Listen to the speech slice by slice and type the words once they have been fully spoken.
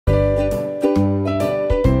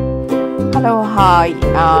Hello, hi,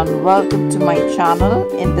 and welcome to my channel.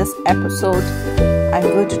 In this episode, I'm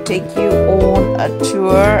going to take you on a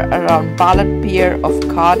tour around Ballard Pier of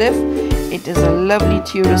Cardiff. It is a lovely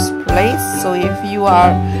tourist place, so if you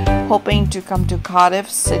are hoping to come to Cardiff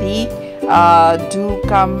City, do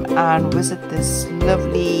come and visit this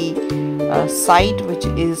lovely site, which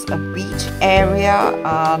is a beach area,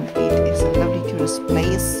 and it is a lovely tourist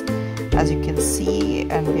place. As you can see,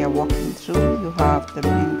 and we are walking through, you have the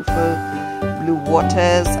beautiful blue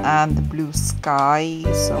waters and the blue sky,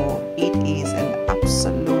 so it is an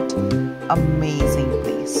absolute amazing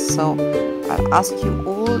place. So I'll ask you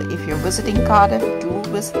all, if you're visiting Cardiff, do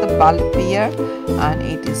visit the Ballard Pier, and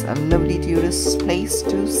it is a lovely tourist place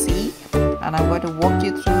to see, and I'm going to walk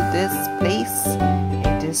you through this place.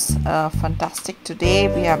 It is fantastic. Today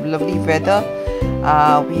we have lovely weather.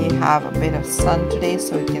 We have a bit of sun today,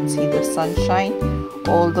 so you can see the sunshine,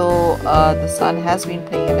 although the sun has been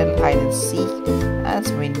playing a little hide and seek, and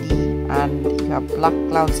it's windy, and you have black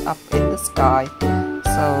clouds up in the sky,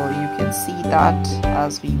 so you can see that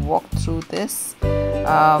as we walk through this. The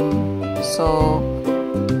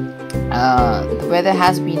weather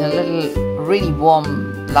has been a little really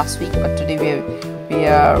warm last week, but today we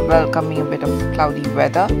are welcoming a bit of cloudy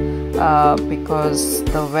weather because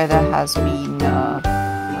the weather has been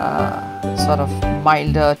sort of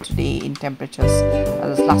milder today in temperatures.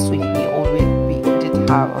 Last week we did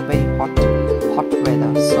have a very hot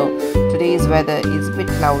weather, so today's weather is a bit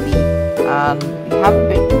cloudy, and we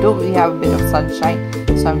have a bit of sunshine,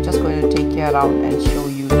 so I'm just going to take you around and show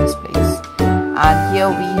you this place. And here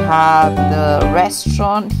we have the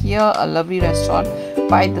restaurant here, a lovely restaurant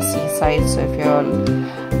by the seaside. So if you're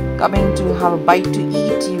coming to have a bite to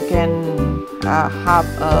eat, you can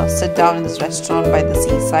sit down in this restaurant by the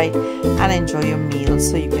seaside and enjoy your meal.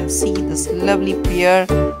 So you can see this lovely pier,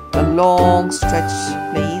 a long stretch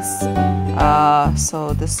place.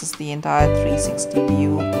 So this is the entire 360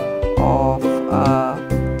 view of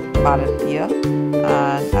Ballard Pier,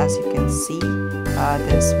 and as you can see,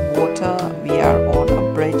 there's water. We are on a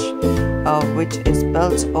bridge which is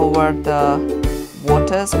built over the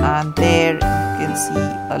waters, and there you can see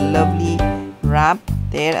a lovely ramp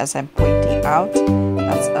there, as I'm pointing out.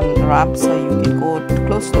 That's a ramp, so you can go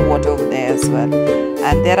close to the water over there as well.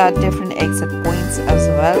 And there are different exit points as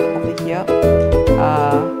well over here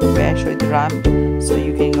where I show you the ramp, so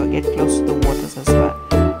you can go get close to the waters as well.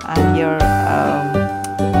 And here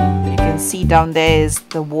you can see down there is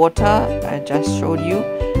the water I just showed you.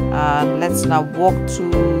 And let's now walk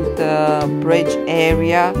through the bridge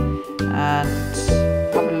area and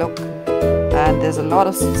have a look. And there's a lot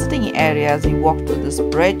of sitting areas. You walk through this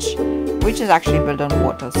bridge, which is actually built on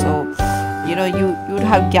water, so you know you would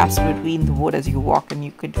have gaps between the wood as you walk, and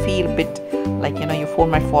you could feel a bit like your phone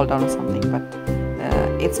might fall down or something, but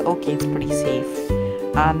it's okay, it's pretty safe.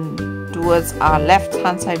 And towards our left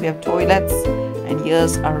hand side we have toilets, and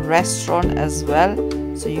here's a restaurant as well,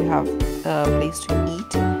 so you have a place to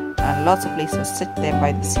eat and lots of places to sit there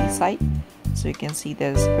by the seaside. So you can see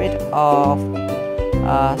there's a bit of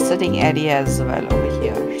sitting area as well over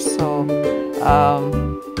here, so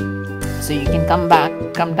you can come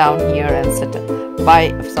down here and sit,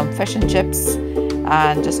 buy some fish and chips,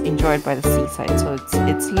 and just enjoy it by the seaside. So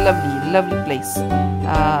it's lovely place.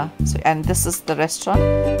 And this is the restaurant,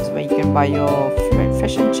 so where you can buy your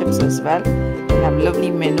fish and chips as well. We have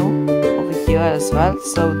lovely menu over here as well.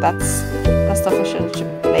 So that's the fish and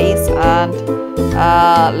chip place, and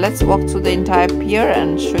let's walk through the entire pier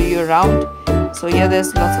and show you around. So here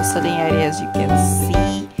there's lots of sitting areas you can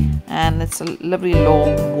see, and it's a lovely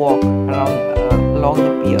long walk along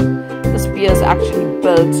the pier. This pier is actually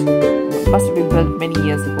must have been built many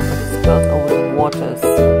years ago, but it's built over the waters,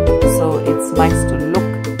 so it's nice to look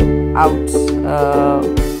out,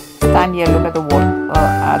 stand here, look at the water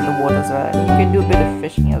as well. And you can do a bit of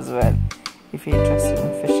fishing as well if you're interested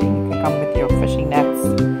in fishing. You can come with your fishing nets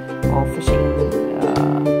or fishing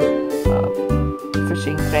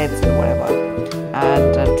threads or whatever,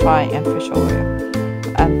 and try and fish over here.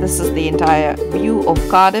 And this is the entire view of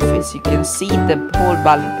Cardiff. As you can see, the whole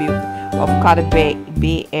Ballard view of Cardiff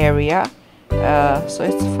Bay area. So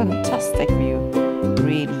it's a fantastic view,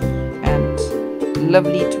 really, and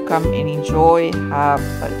lovely to come and enjoy,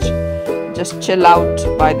 just chill out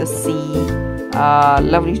by the sea.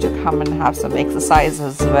 Lovely to come and have some exercise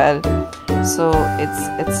as well. So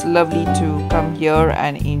it's lovely to come here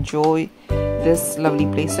and enjoy this lovely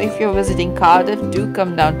place. So if you're visiting Cardiff, do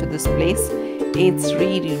come down to this place. It's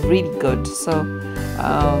really good. So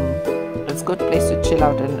it's a good place to chill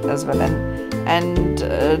out in as well. And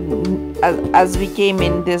as we came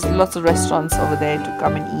in, there's lots of restaurants over there to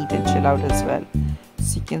come and eat and chill out as well.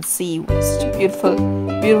 So you can see such a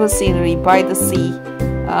beautiful scenery by the sea,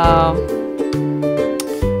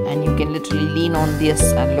 and you can literally lean on this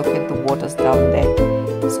and look at the waters down there.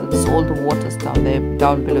 So this is all the waters down there.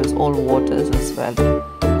 Down below is all waters as well.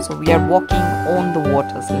 So we are walking on the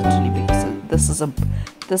waters literally, because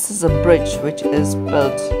this is a bridge which is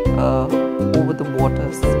built over the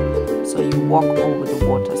waters. So you walk over the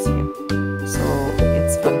waters here. So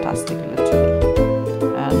it's fantastic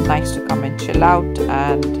literally, and nice to come and chill out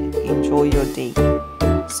and enjoy your day.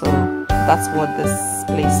 So that's what this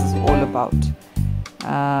place is all about.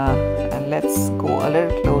 And let's go a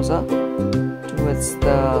little closer towards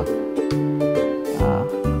the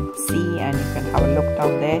sea, and you can have a look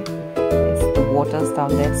down there. It's the waters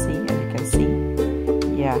down there, see, as you can see.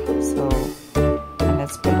 Yeah, so, and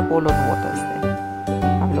it's built all on waters there.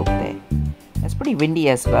 Have a look there. It's pretty windy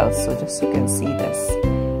as well, so just you can see this.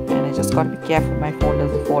 And I just got to be careful my phone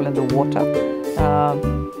doesn't fall in the water.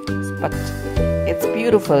 But it's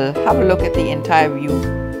beautiful. Have a look at the entire view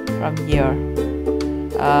from here.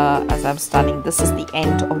 As I'm standing, this is the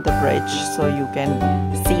end of the bridge, so you can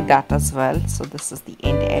see that as well. So this is the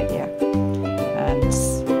end area, and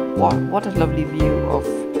what a lovely view of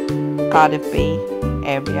Cardiff Bay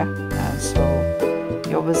area. And so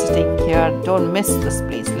you're visiting here, don't miss this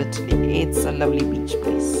place literally. It's a lovely beach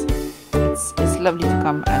place. It's lovely to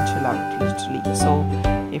come and chill out literally. So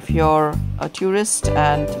if you're a tourist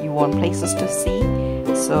and you want places to see,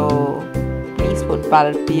 so please put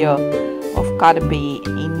Ballard Pier of Cardiff Bay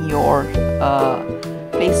in your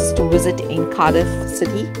places to visit in Cardiff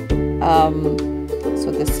city.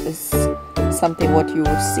 So this is something what you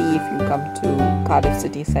would see if you come to Cardiff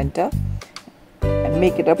city centre, and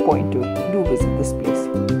make it a point to do visit this place.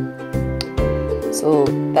 So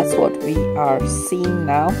that's what we are seeing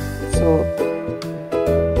now. So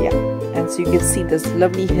yeah, and so you can see there's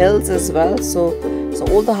lovely hills as well. So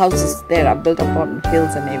all the houses there are built up on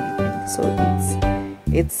hills and everything. So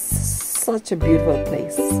it's such a beautiful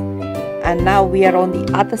place. And now we are on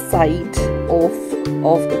the other side of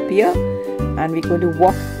the pier, and we're going to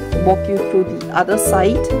walk you through the other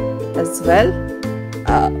side as well.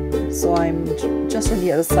 So I'm just on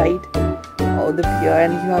the other side of the pier,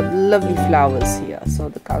 and you have lovely flowers here. So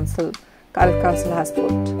the Cardiff Council has put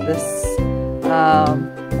this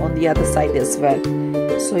on the other side as well.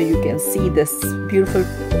 So you can see this beautiful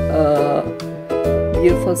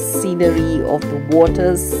scenery of the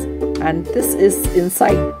waters. And this is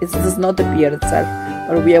inside. This is not the pier itself,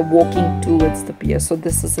 but we are walking towards the pier. So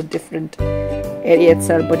this is a different area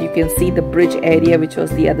itself, but you can see the bridge area, which was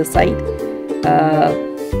the other side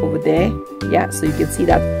over there. Yeah, so you can see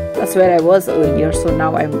that. That's where I was earlier. So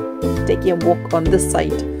now I'm taking a walk on this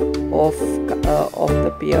side of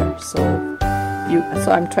the pier. So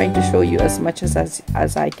I'm trying to show you as much as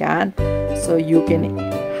I can, so you can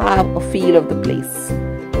have a feel of the place.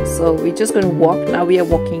 So we're just going to walk. Now we are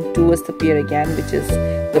walking towards the pier again, which is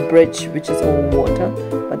the bridge which is over water.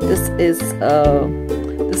 But this is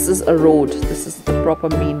a road. This is the proper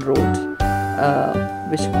main road,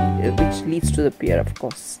 which leads to the pier, of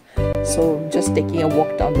course. So just taking a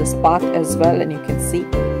walk down this path as well, and you can see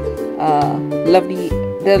lovely.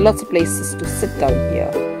 There are lots of places to sit down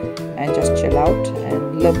here and just chill out,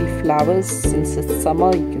 and lovely flowers. Since it's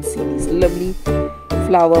summer, you can see these lovely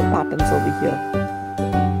flower patterns over here.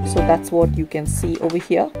 So that's what you can see over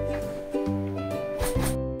here.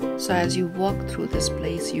 So as you walk through this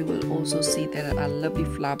place, you will also see there are lovely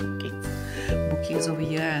flower bouquets over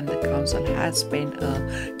here, and the council has spent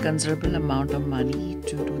a considerable amount of money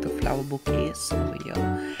to do the flower bouquets over here.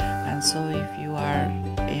 And so if you are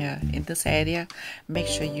in this area, make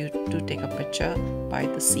sure you do take a picture by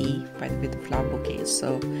the sea with the flower bouquets.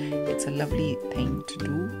 So it's a lovely thing to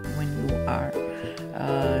do when you are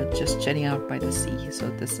just chilling out by the sea. So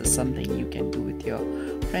this is something you can do with your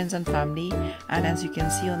friends and family. And as you can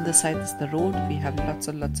see on this side is the road. We have lots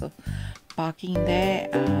of parking there,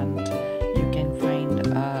 and you can find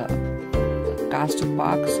cars to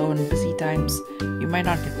park. So in busy times you might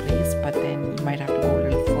not get place, but then you might have to go a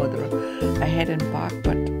little further ahead and park.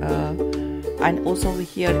 But and also over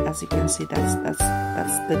here, as you can see, that's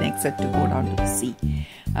the next set to go down to the sea.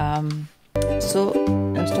 So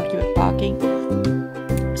I was talking about parking.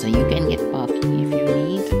 So you can get parking if you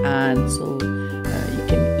need, and so you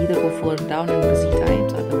can either go further down in busy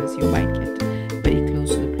times, otherwise you might get very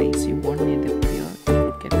close to the place you want near the pier.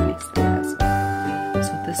 You could get a place there as well.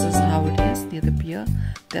 So this is how it is near the pier.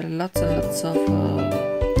 There are lots and lots of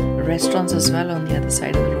restaurants as well on the other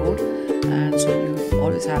side of the road, and so you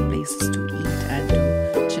always have places to eat and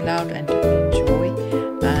to chill out and to enjoy,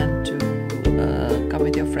 and to come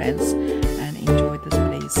with your friends and enjoy this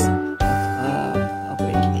place of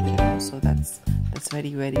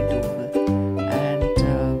very doable. And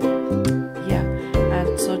yeah,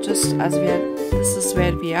 and so just as we are, this is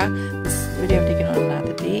where we are. This video I've taken on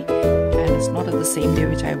another day, and it's not on the same day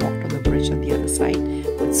which I walked on the bridge on the other side.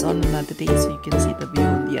 It's on another day, so you can see the view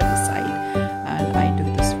on the other side. And I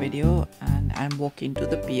took this video, and I'm walking to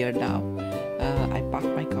the pier now. I parked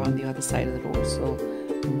my car on the other side of the road, so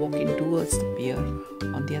I'm walking towards the pier.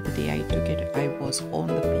 On the other day I took it, I was on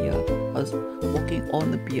the pier, I was walking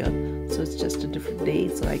on the pier, so it's just a different day,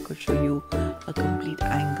 so I could show you a complete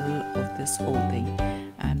angle of this whole thing.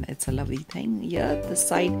 And it's a lovely thing. Here this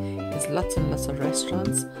side is lots and lots of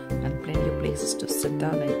restaurants and plenty of places to sit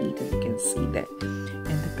down and eat, as you can see there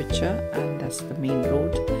in the picture. And that's the main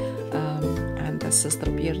road, and this is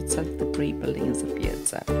the pier itself. The grey building is the pier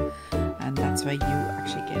itself, and that's where you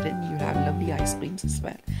actually get in. You have lovely ice creams as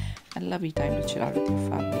well, and lovely time to chill out with your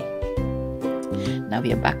family. Now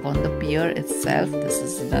we are back on the pier itself. This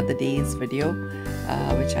is another day's video,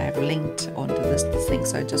 which I have linked onto this thing.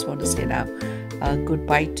 So I just want to say now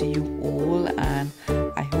goodbye to you all, and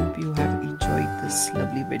I hope you have enjoyed this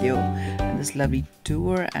lovely video and this lovely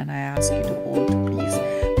tour. And I ask you to all to please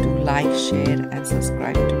do like, share and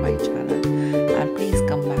subscribe to my channel, and please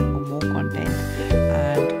come back for more content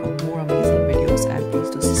and more amazing videos, and please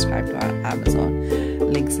do subscribe to our Amazon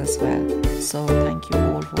links as well. So thank you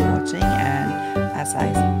all for watching, and as I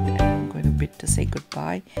am going a bit to say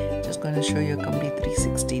goodbye, just going to show you a complete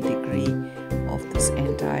 360 degree of this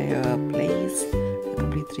entire place, a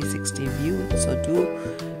complete 360 view. So do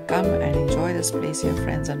come and enjoy this place, your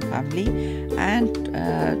friends and family, and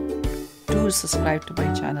do subscribe to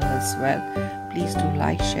my channel as well. Please do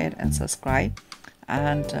like, share and subscribe,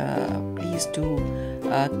 and please do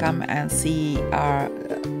come and see our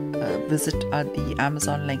visit the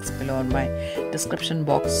Amazon links below in my description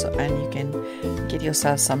box, and you can get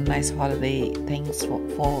yourself some nice holiday things for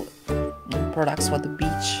products for the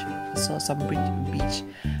beach. So some beach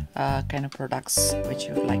kind of products which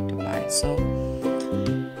you'd like to buy.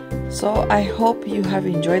 So I hope you have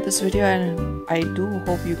enjoyed this video, and I do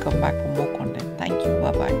hope you come back for more content. Thank you.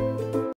 Bye bye.